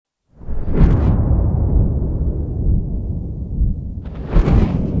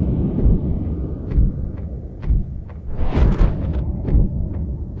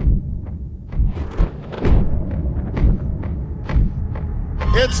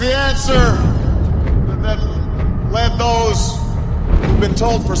It's the answer that led those who've been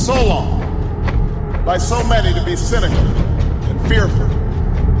told for so long by so many to be cynical and fearful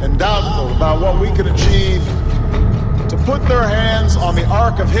and doubtful about what we can achieve, to put their hands on the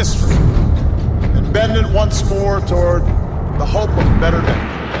arc of history and bend it once more toward the hope of a better day.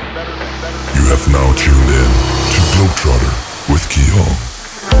 You have now tuned in to Globetrotter with Keyhole.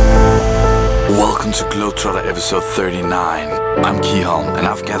 Welcome to Globetrotter episode 39. I'm Keyhole and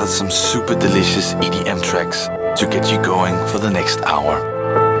I've gathered some super delicious EDM tracks to get you going for the next hour.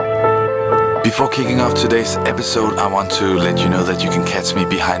 Before kicking off today's episode, I want to let you know that you can catch me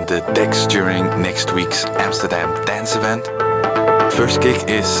behind the decks during next week's Amsterdam Dance event. First gig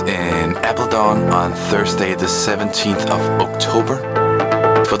is in Apeldoorn on Thursday the 17th of October.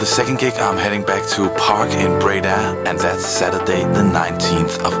 For the second gig, I'm heading back to Park in Breda, and that's Saturday the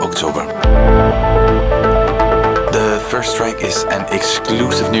 19th of October. The first track is an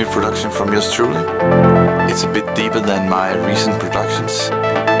exclusive new production from yours truly. It's a bit deeper than my recent productions,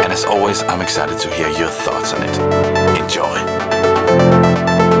 and as always, I'm excited to hear your thoughts on it. Enjoy!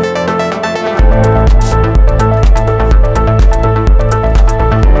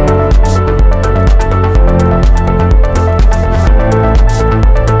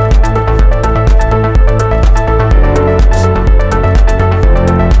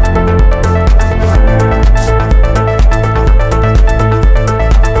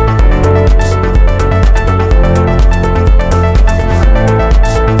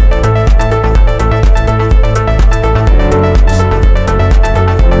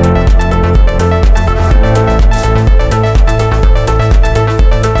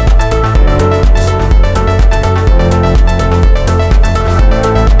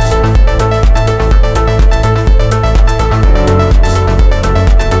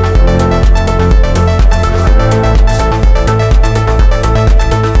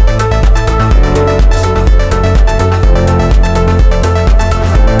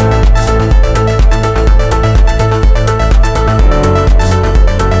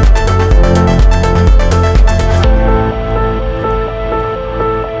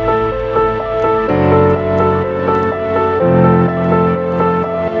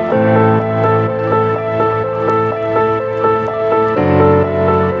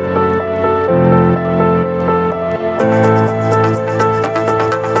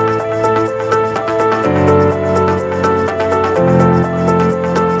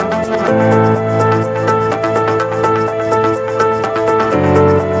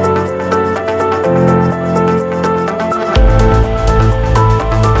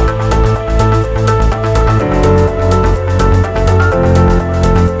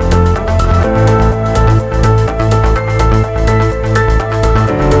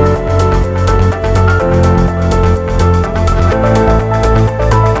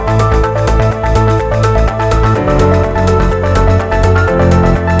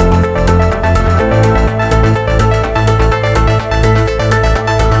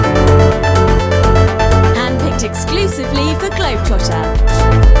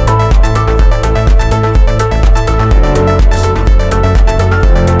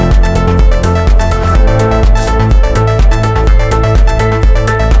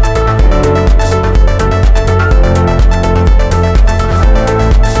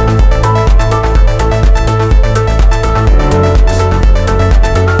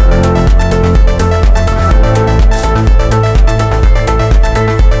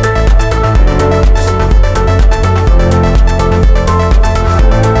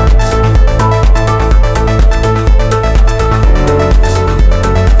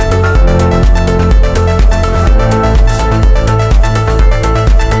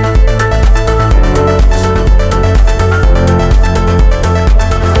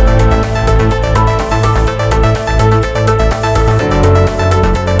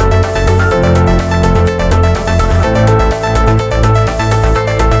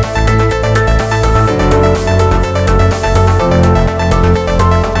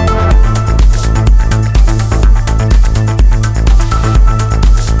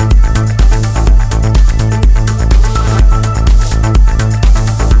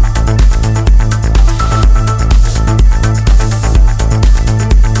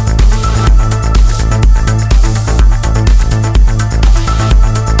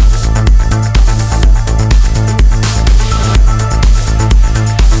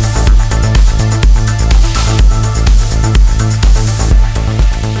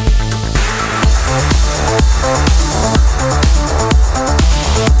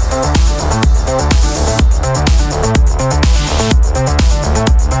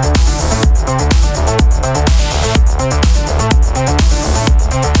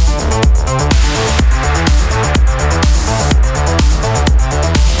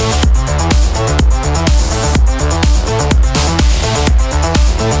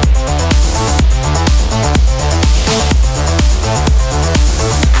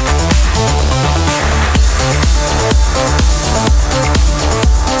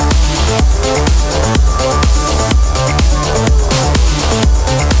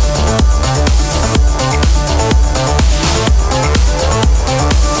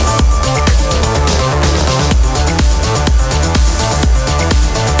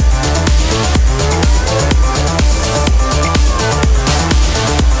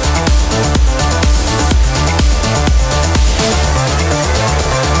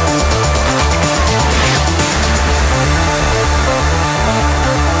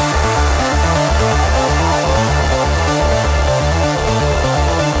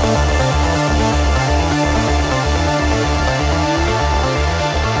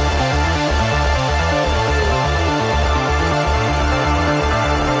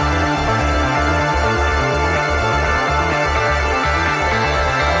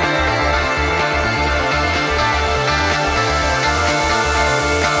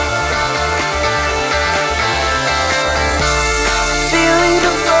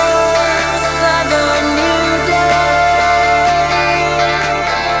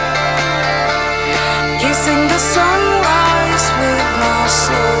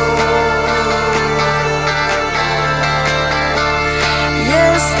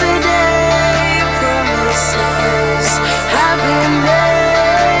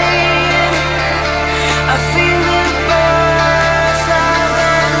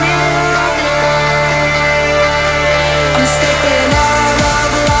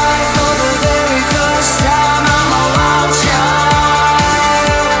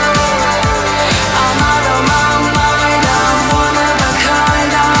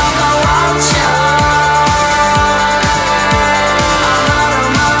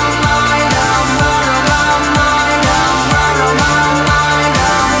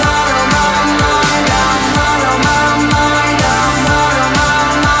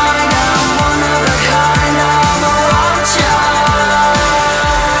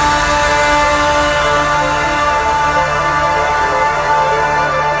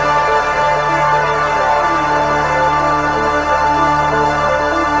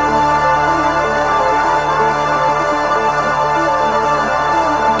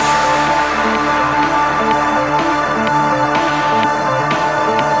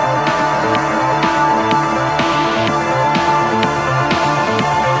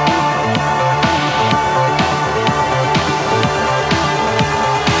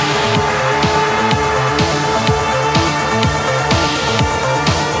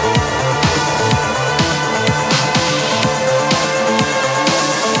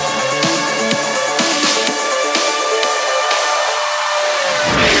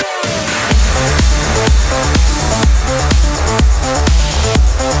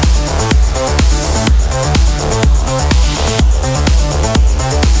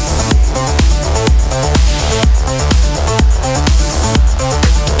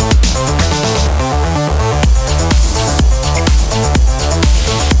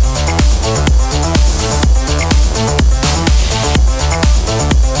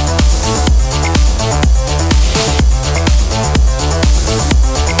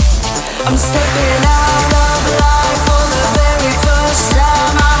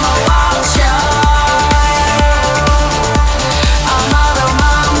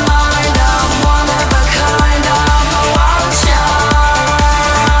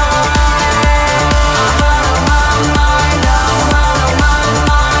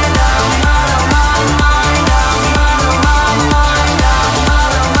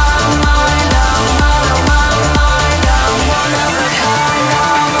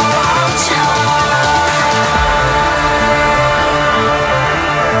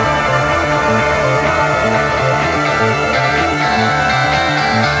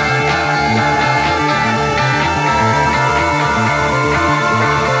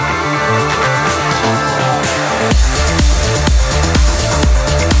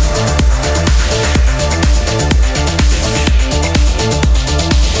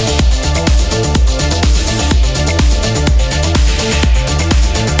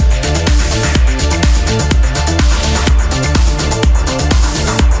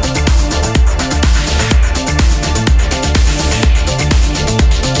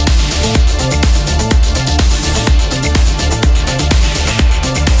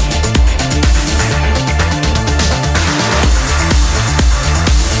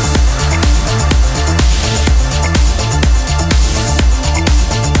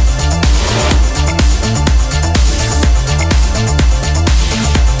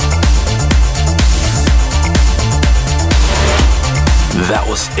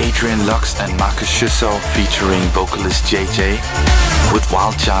 Adrian Lux and Marcus Schüssel featuring vocalist JJ with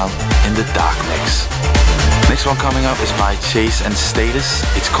Wild Child in the Dark Mix. Next one coming up is by Chase and Status.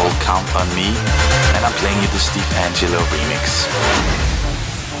 It's called Count on Me, and I'm playing you the Steve Angelo remix.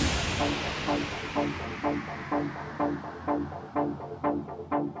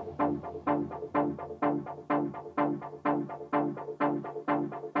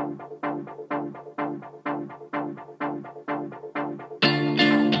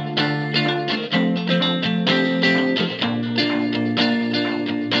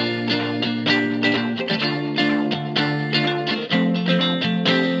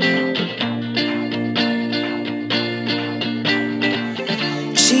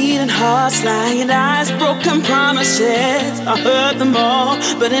 Lying eyes, broken promises, I heard them all,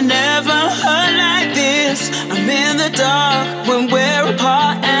 but it never hurt like this. I'm in the dark when we're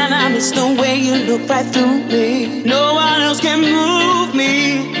apart, and I miss the way you look right through me. No one else can move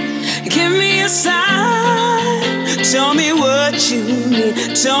me. Give me a sign, tell me what you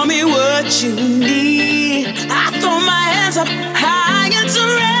need, tell me what you need. I throw my hands up high and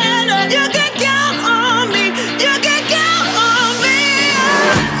surrender. You can count on me, you can count on me.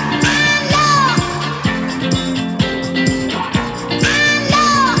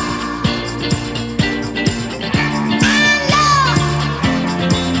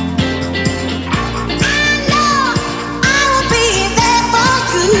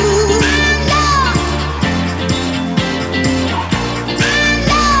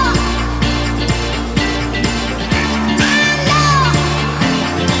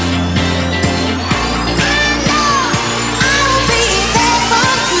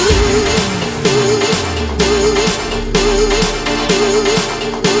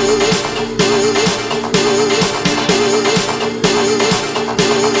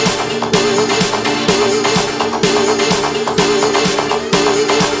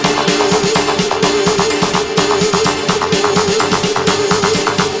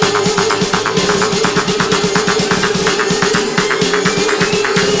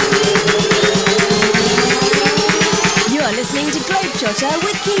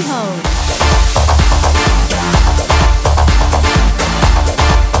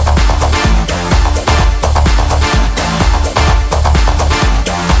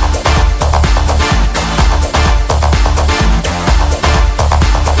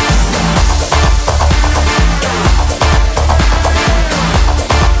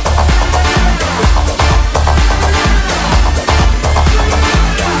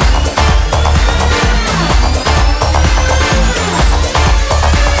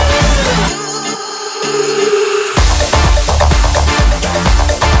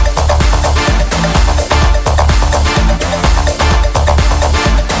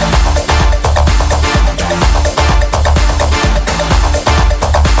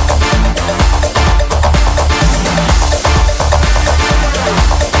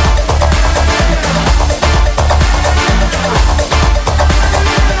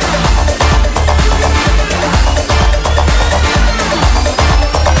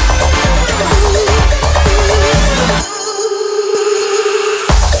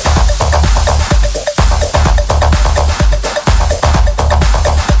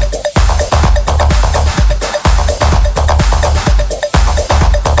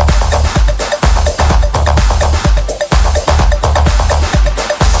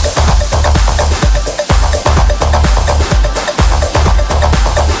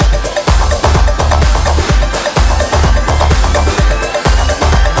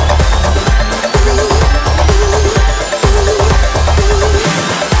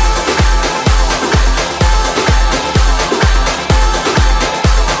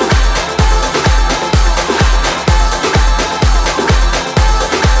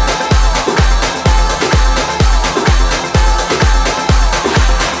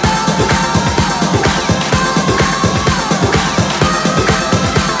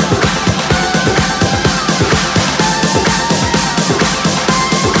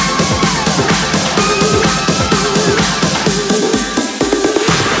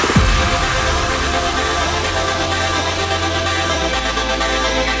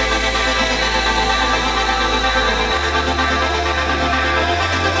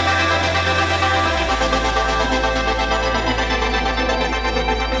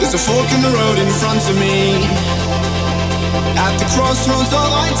 There's a fork in the road in front of me, at the crossroads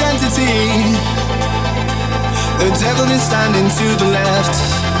of identity. The devil is standing to the left.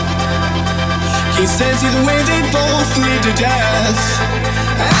 He says either way they both lead to death.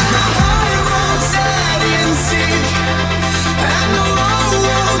 And the high road's sad and sick, and the low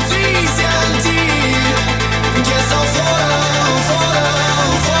road's easy and deep. Guess I'll follow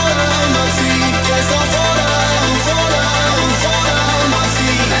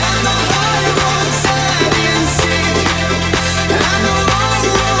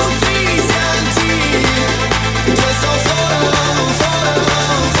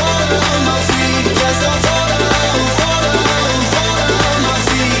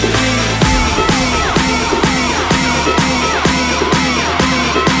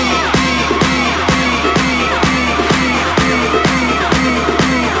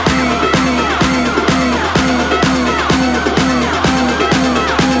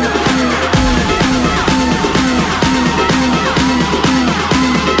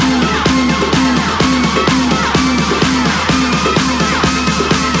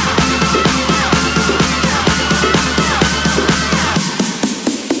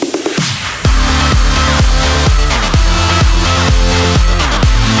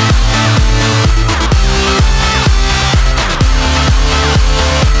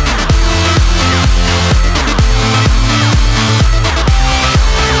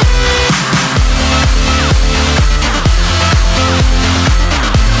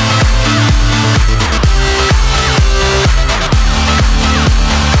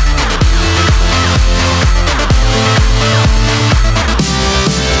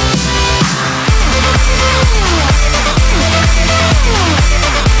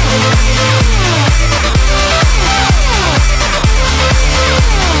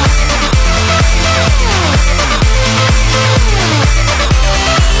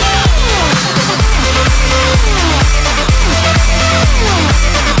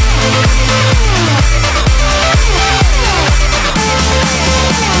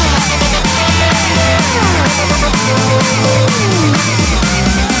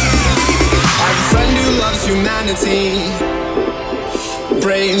insanity.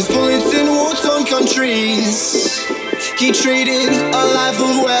 Brains, bullets in war-torn countries. He traded a life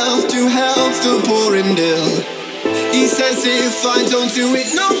of wealth to help the poor and ill. He says if I don't do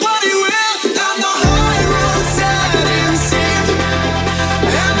it, nobody will. And the high road set in steep,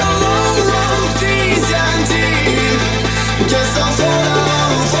 and the long road easy and deep. Guess I'll fall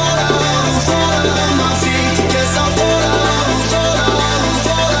down, fall down, fall down my feet. Guess I'll fall down, fall down,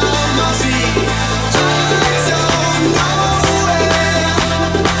 fall down my feet. I don't know where, I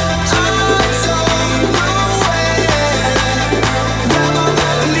don't know where my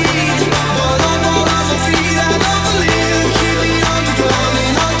life lead, but I'm fall down my feet. I don't believe, keep me underground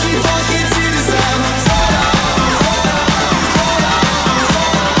and I'll keep walking to the sound. Fall down, fall down, fall down, fall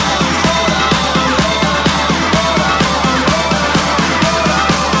down, fall down.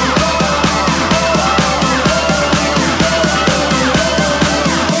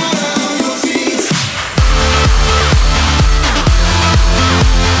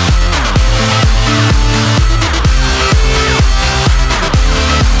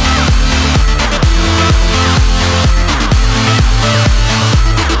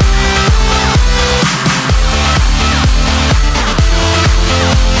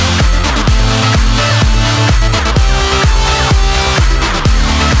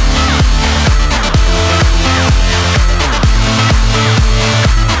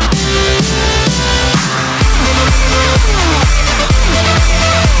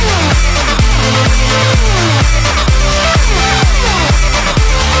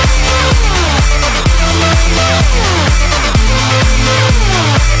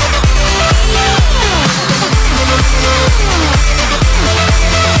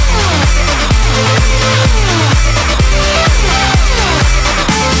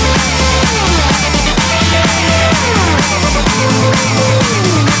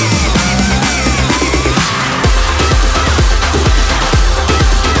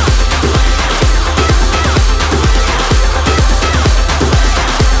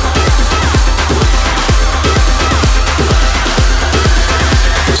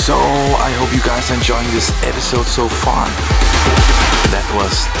 Enjoying this episode so far. That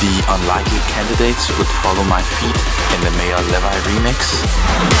was the Unlikely Candidates with Follow My Feet in the Mayor Levi remix.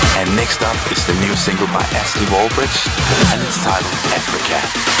 And next up is the new single by Ashley Wallbridge, and it's titled Africa.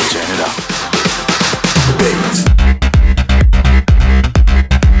 Turn it up.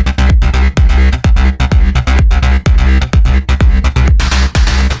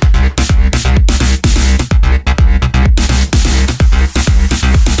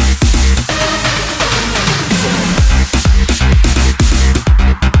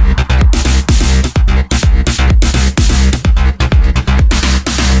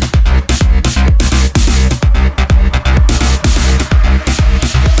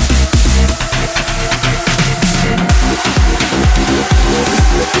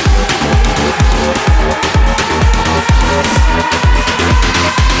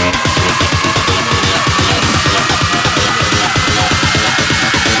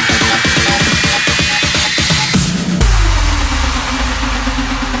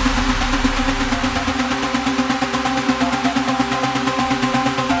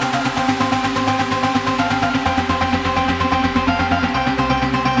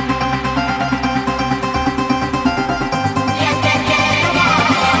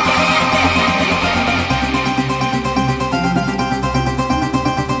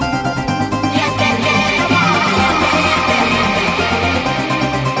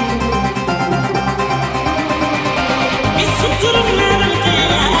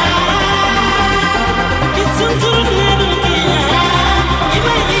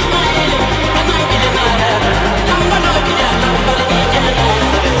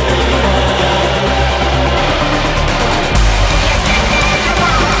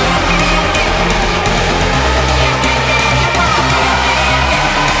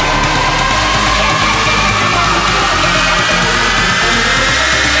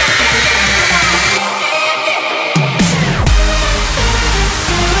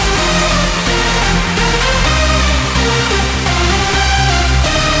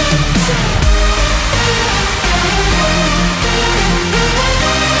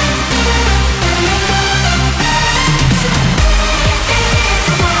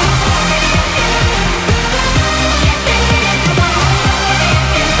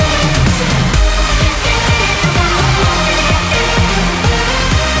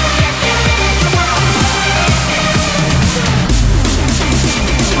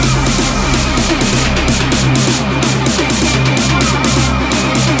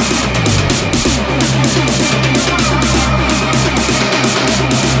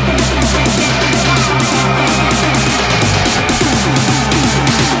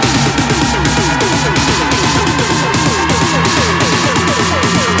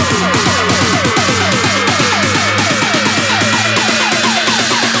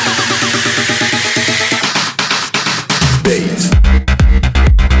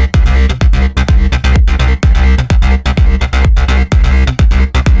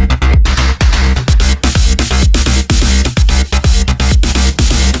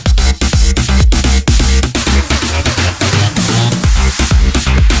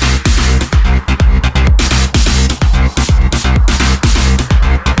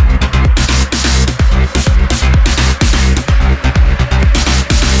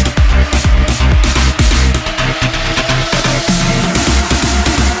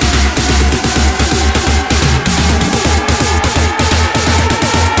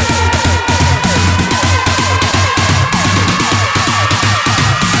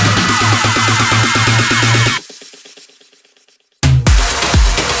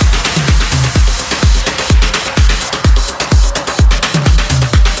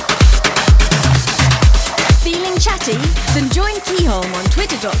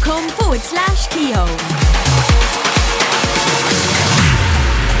 twitter.com/keyhole.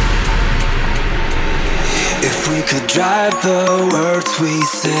 If we could drive the words we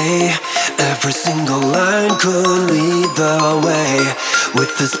say, every single line could lead the way.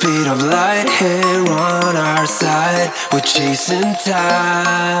 With the speed of light here on our side, we're chasing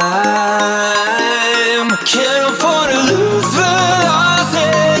time. Can't afford to lose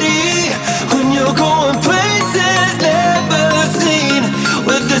velocity when you're going places never seen.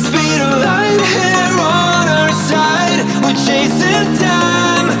 With the speed of light here on our side, we're chasing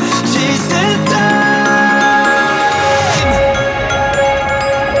time, chasing time.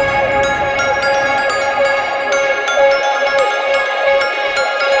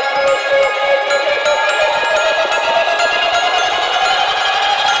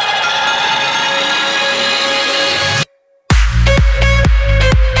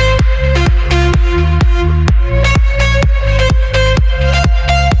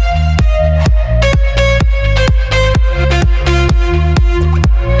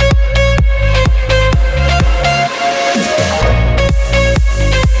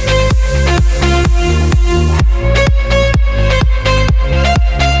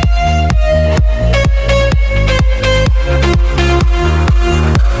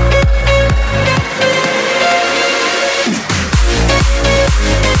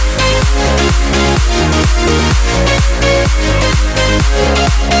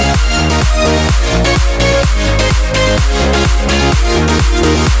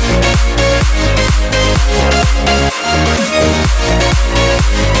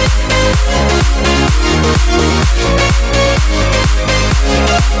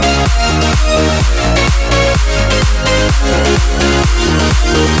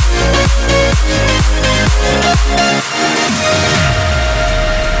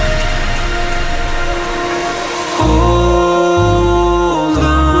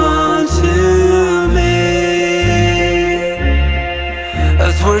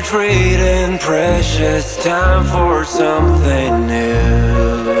 Trading precious time for something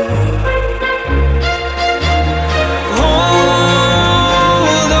new.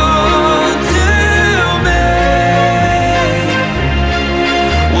 Hold on to me.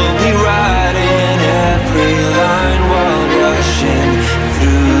 We'll be writing every line while rushing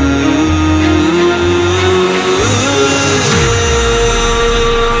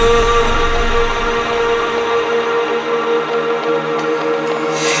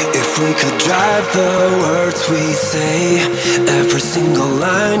we could drive the words we say, every single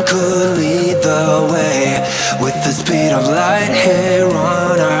line could lead the way. With the speed of light here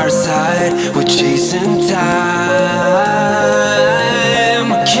on our side, we're chasing time.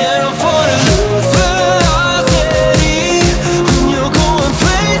 Can't afford to lose velocity when you're going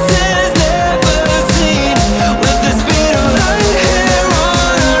places never seen. With the speed of light here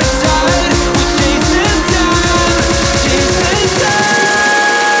on our side, we're chasing time, chasing time.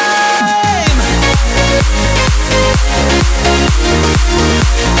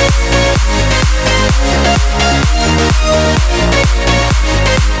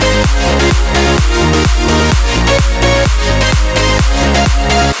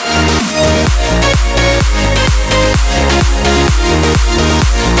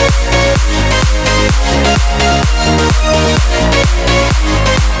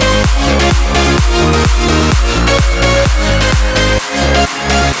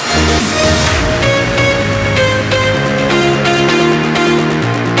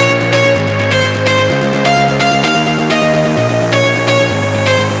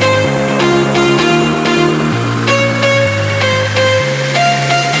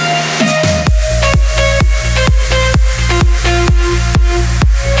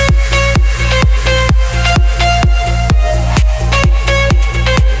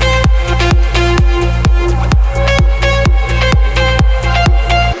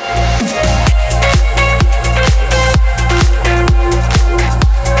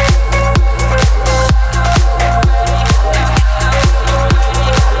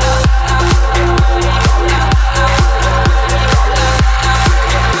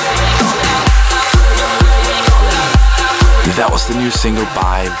 Single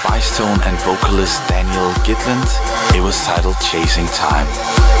by Vicetone and vocalist Daniel Gitland. It was titled Chasing Time.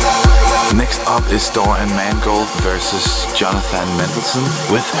 Next up is Dorian Mangold versus Jonathan Mendelsohn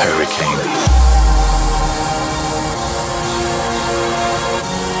with Hurricane.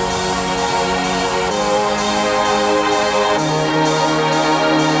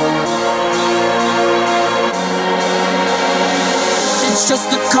 It's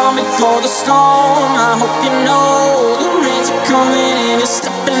just the calm before the storm. I hope you know the rains are coming and you're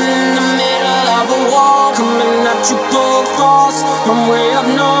stepping in the middle of a wall, coming at you both. lost. I'm way up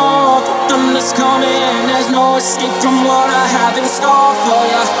north, thunder's coming. There's no escape from what I have in store for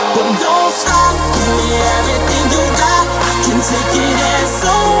ya. But don't stop, give me everything you got. I can take it and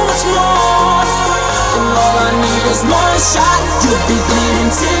so much more. And all I need is one shot. You'll be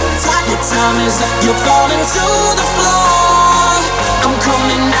bleeding tick-tock. Your time is up, you're falling to the floor. I'm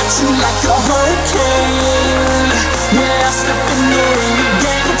coming at you like a hurricane. When I step in the ring, the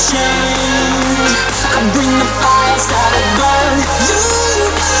game will change. I bring the fires that'll burn you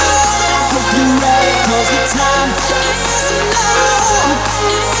down. I hope you're ready, 'cause the time is now.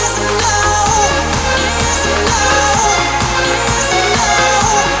 Is now. Is now. Is now.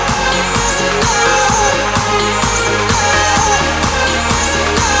 Is now. Is now. Is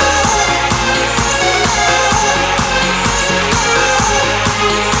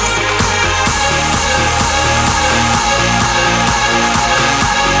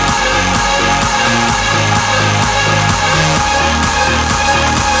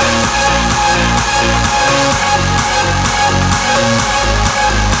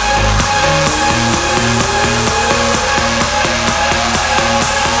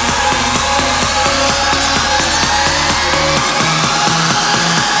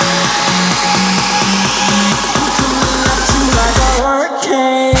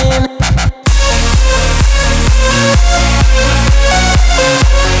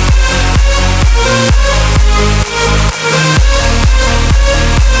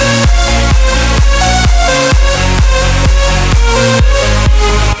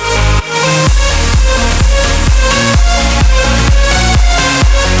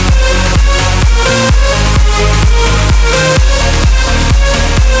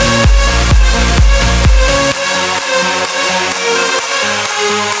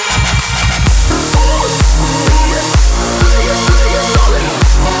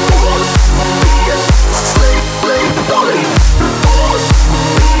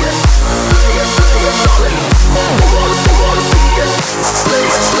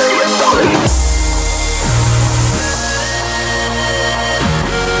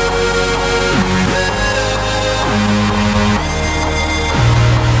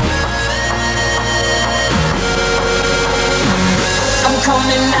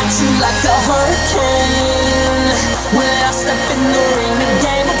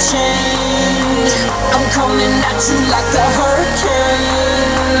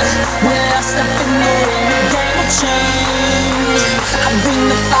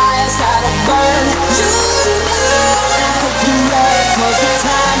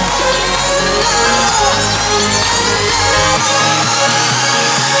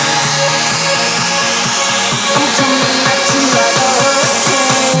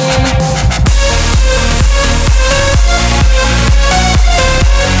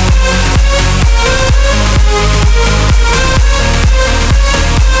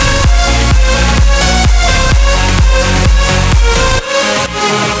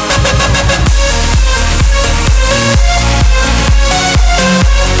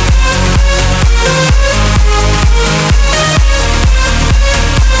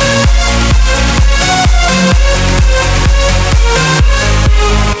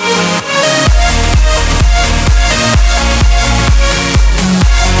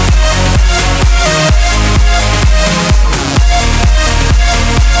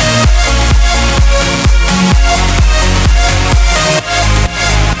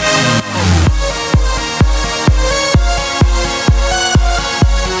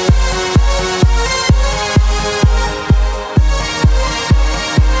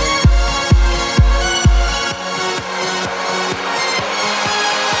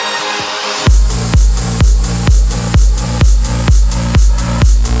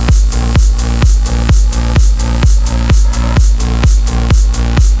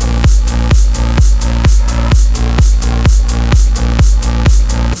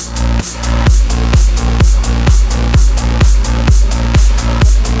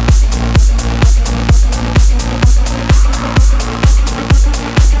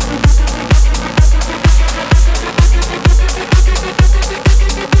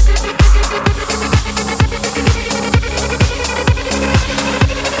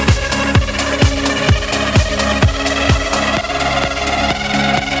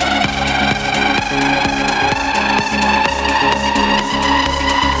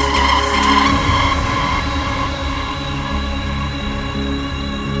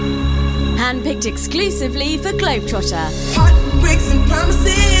handpicked exclusively for Globetrotter. Heartbreaks and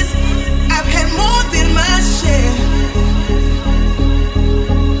promises, I've had more than my share.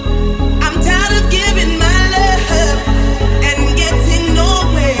 I'm tired of giving my love and getting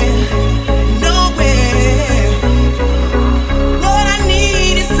nowhere, nowhere.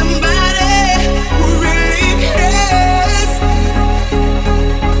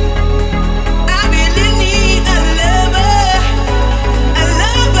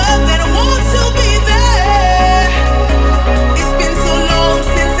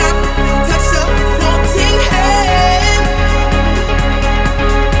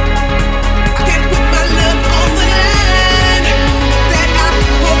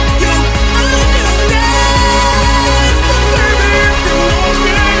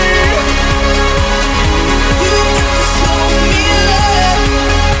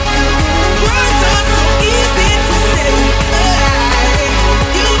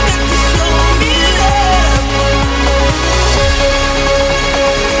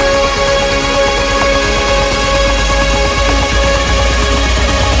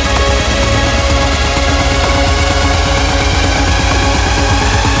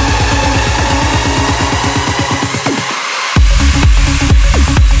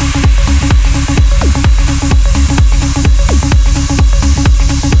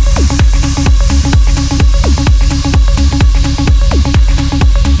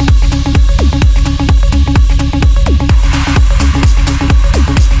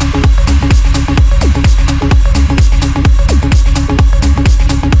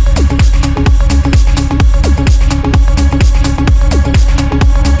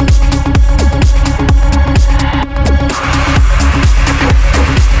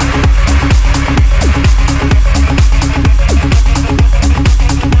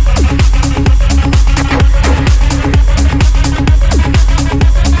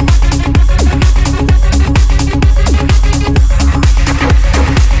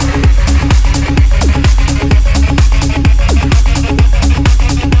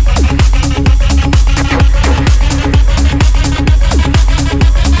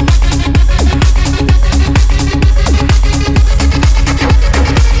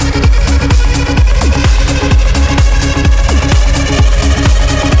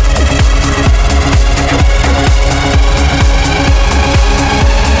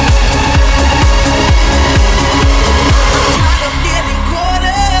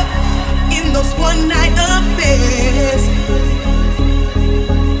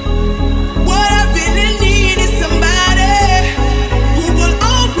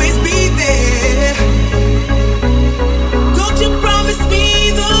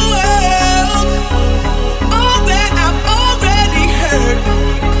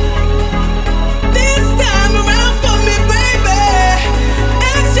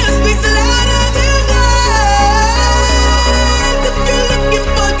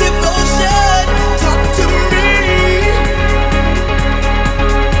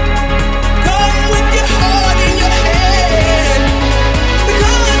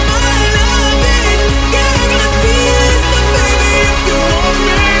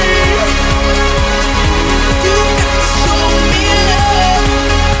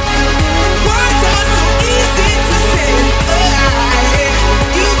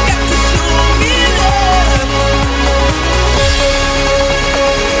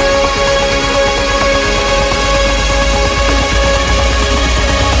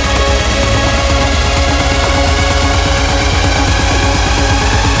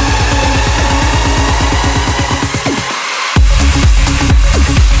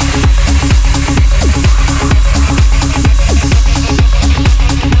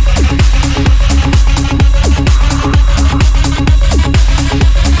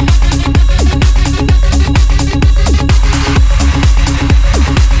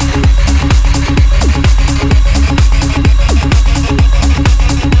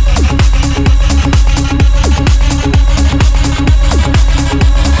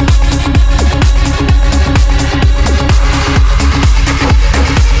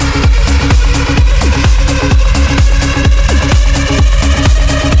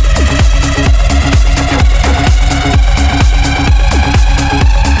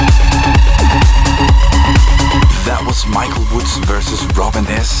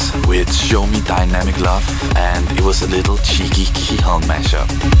 Gomez with Show Me Dynamic Love, and it was a little cheeky Keyhole mashup.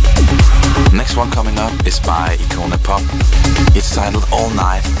 Next one coming up is by Icona Pop. It's titled All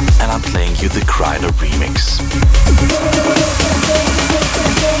Night, and I'm playing you the Kryder remix.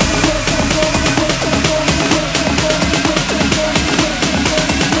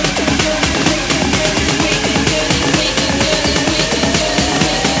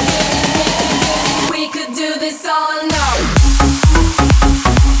 We could do this all night.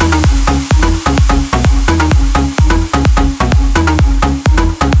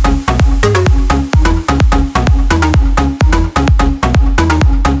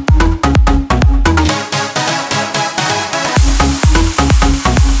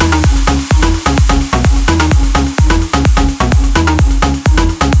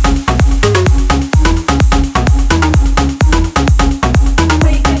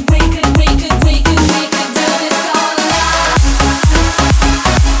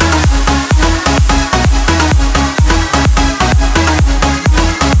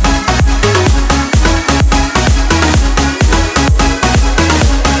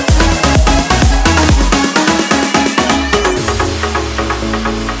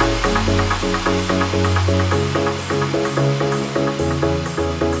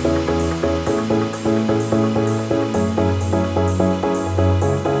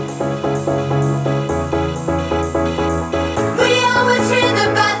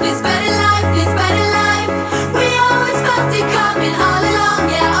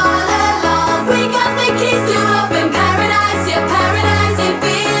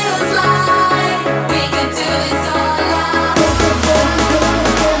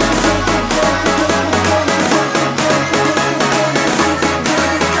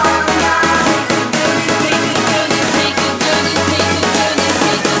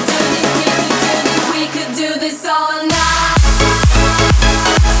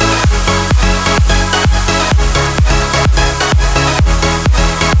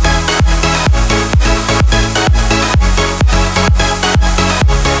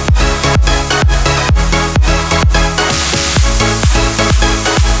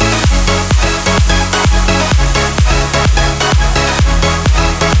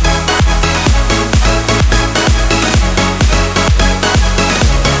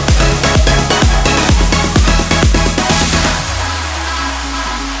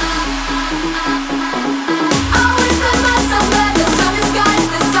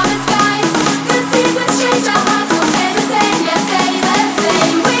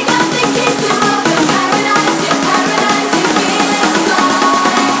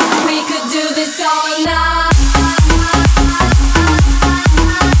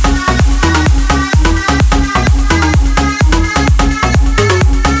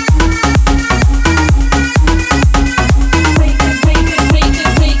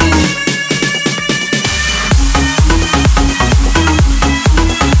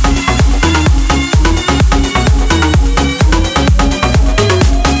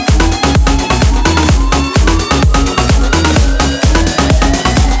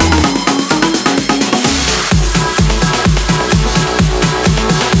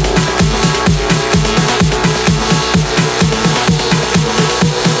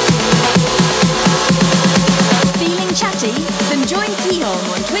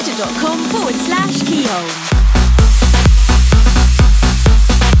 twitter.com/Keyhole.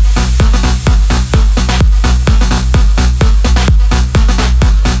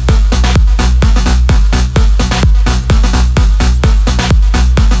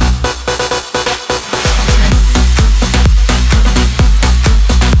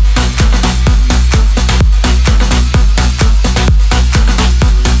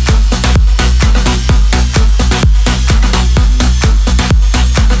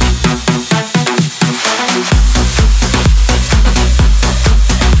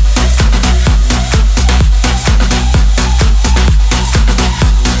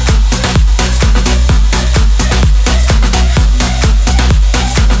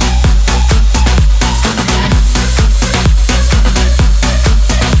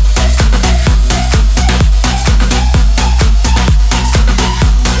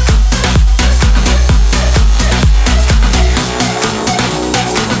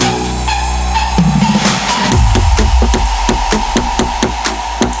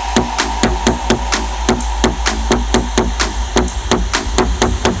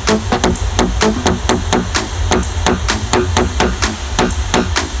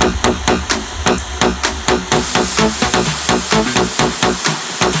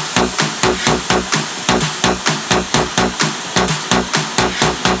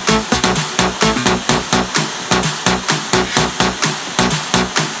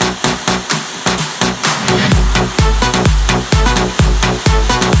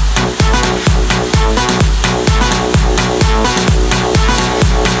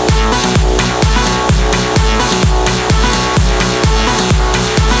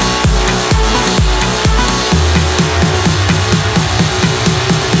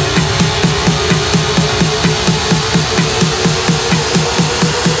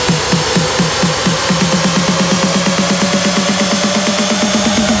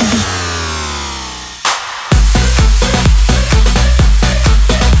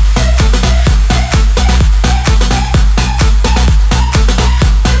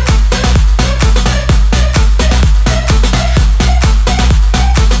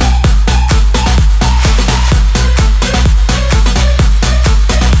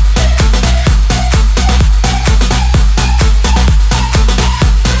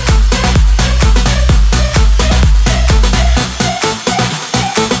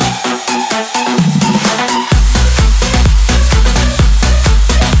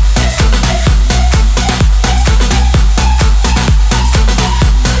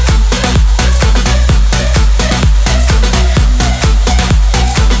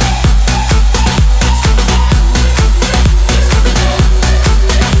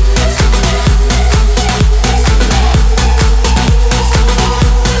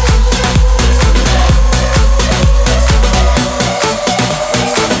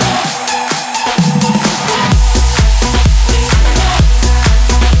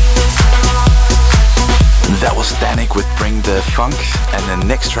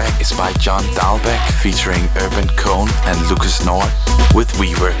 next track is by John Dahlbeck featuring Urban Cone and Lucas Nord with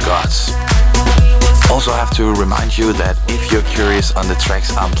We Were Gods. Also have to remind you that if you're curious on the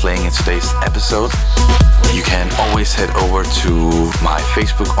tracks I'm playing in today's episode, you can always head over to my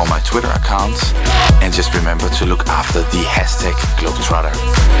Facebook or my Twitter accounts and just remember to look after the hashtag Globetrotter.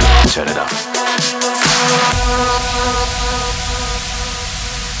 Turn it up.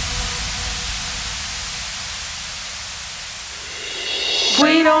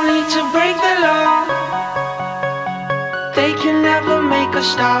 We don't need to break the law. They can never make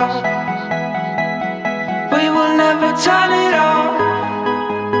us stop. We will never turn it off.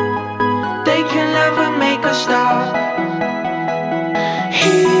 They can never make us stop.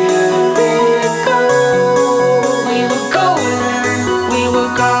 Here we go. We were golden, we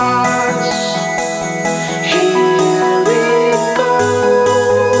were gods. Here we go.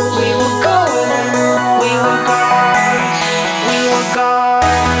 We were golden, we were gods. We were gods.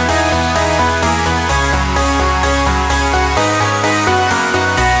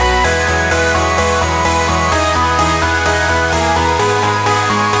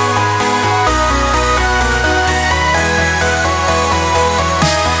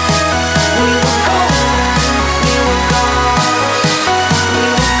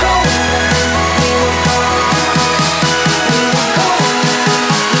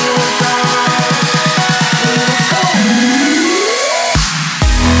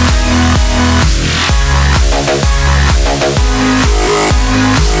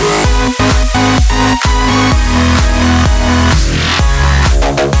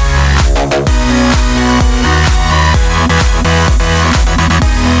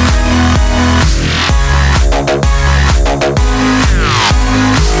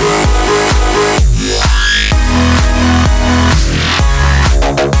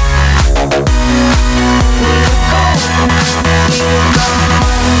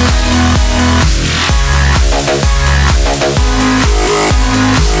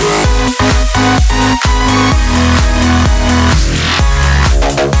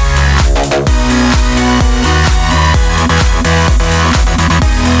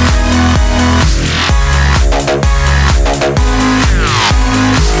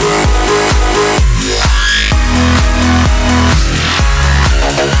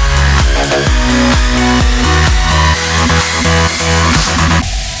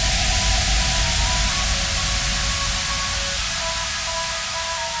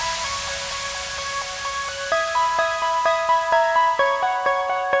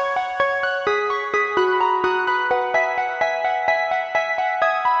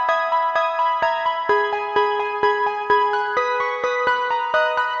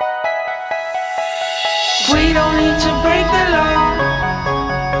 We don't need to break the law.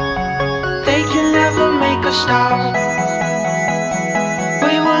 They can never make us stop.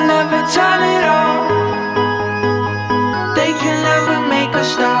 We will never turn it off. They can never make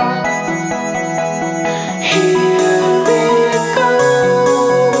us stop. Here we go.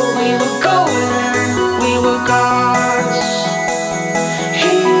 We were golden, we were gods.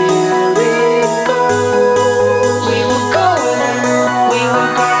 Here we go. We were golden, we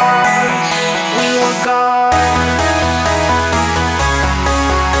were gods. We were gods.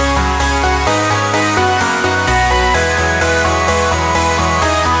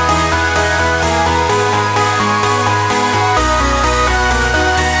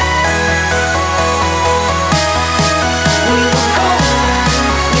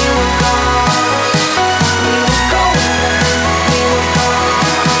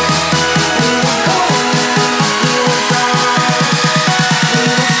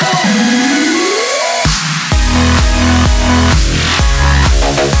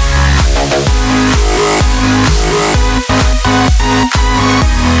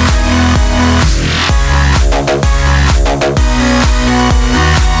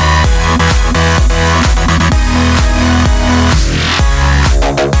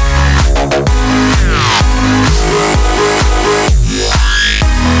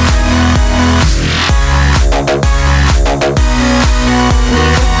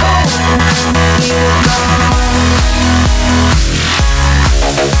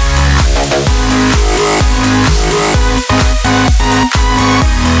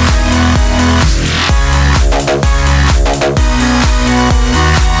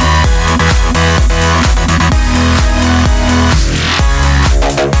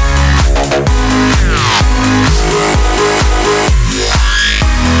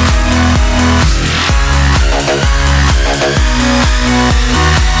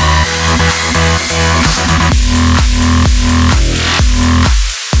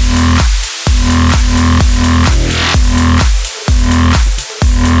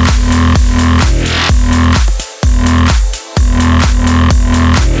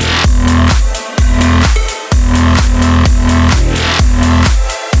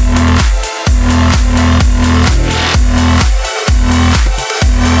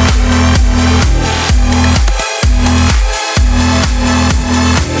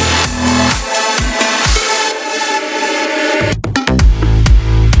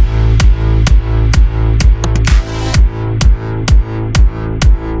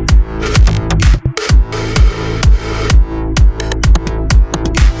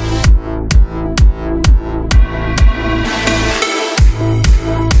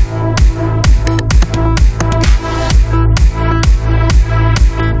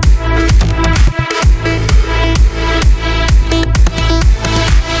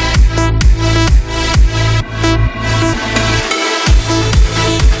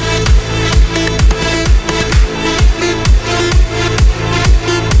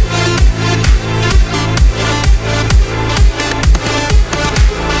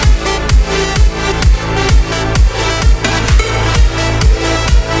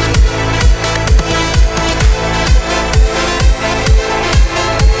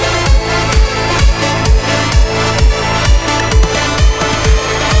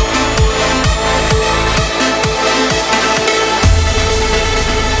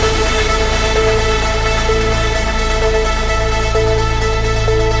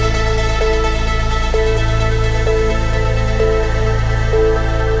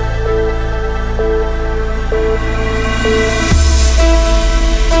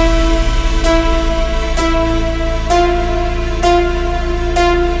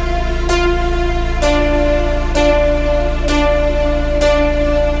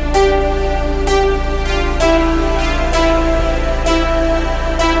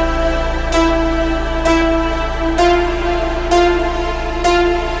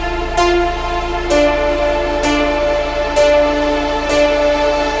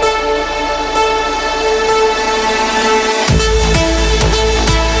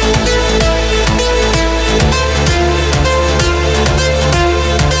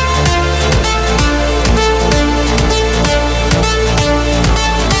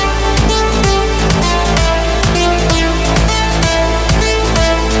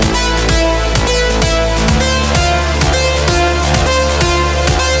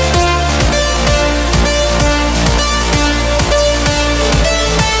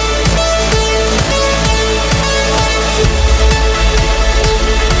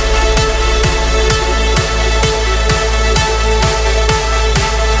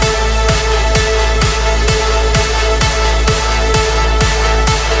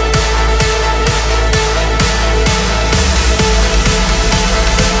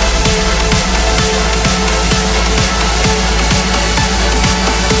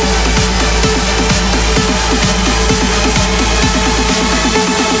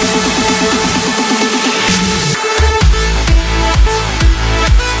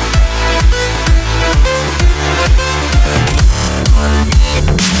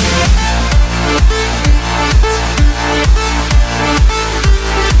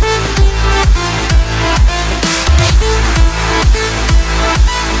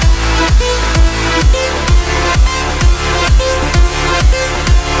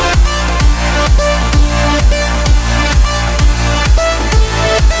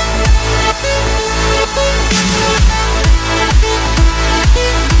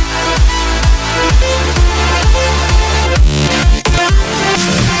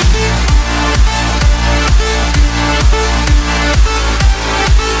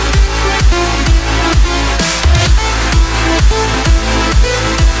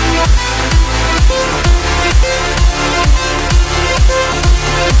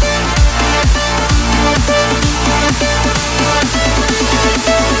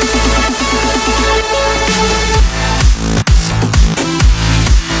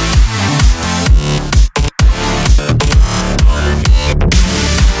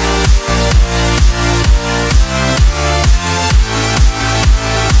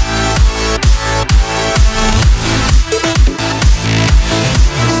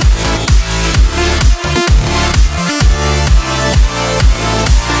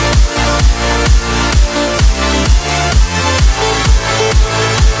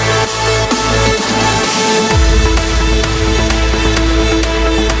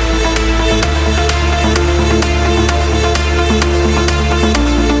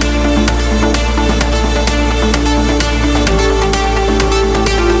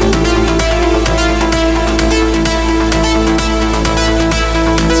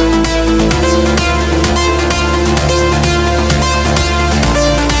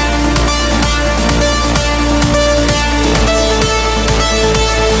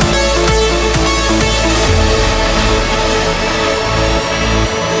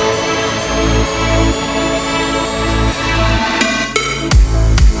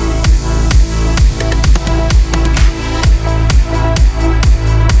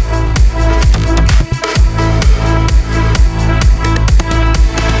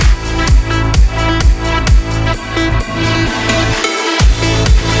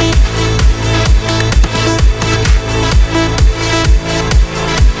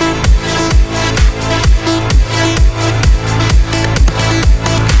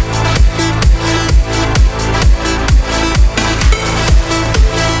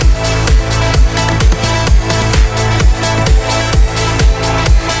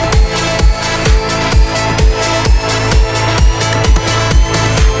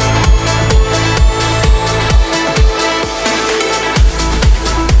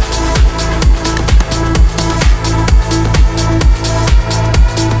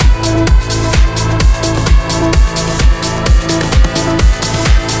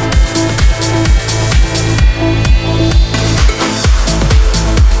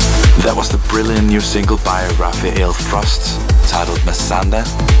 new single by Raphael Frost titled Masanda.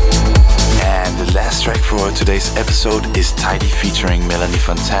 And the last track for today's episode is Tidy featuring Melanie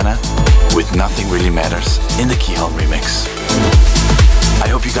Fontana with Nothing Really Matters in the Keyholm remix. I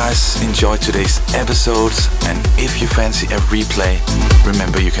hope you guys enjoyed today's episode, and if you fancy a replay,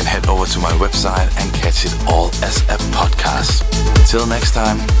 remember you can head over to my website and catch it all as a podcast. Till next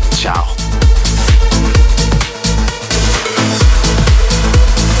time, ciao.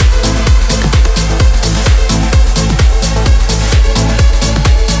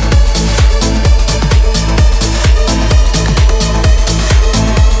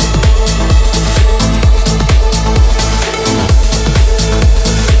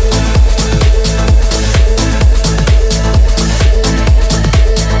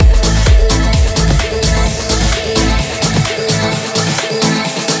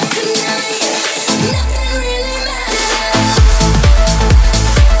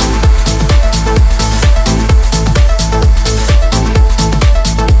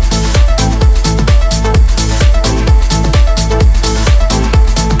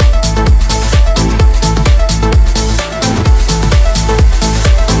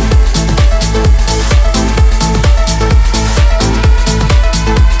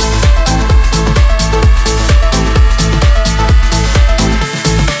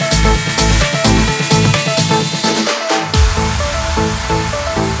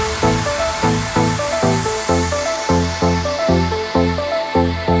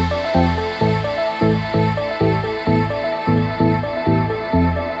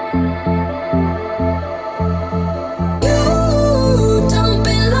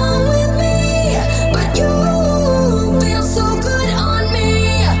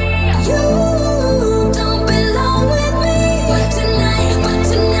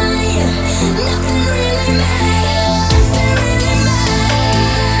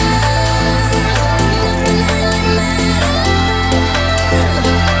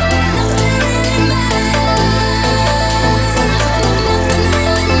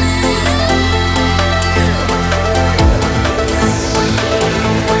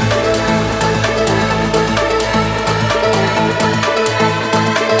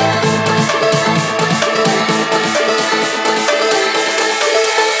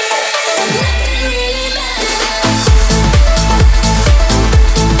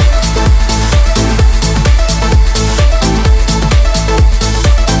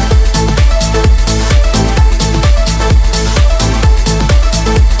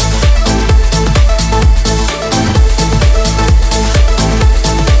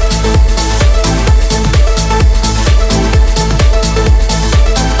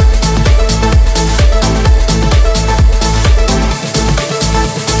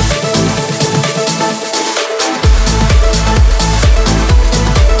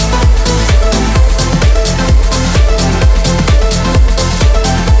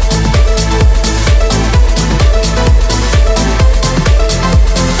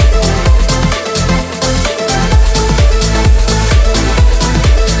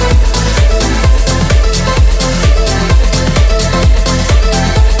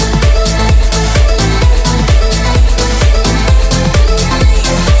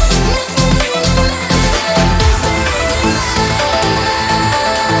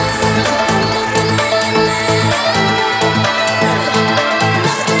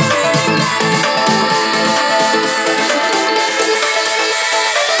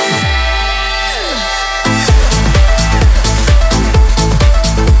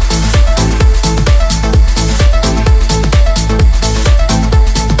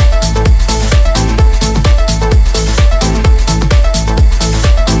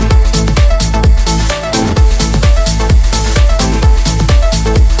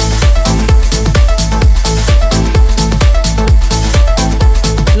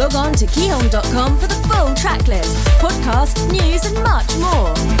 Keyholm.com for the full track list, podcast, news and much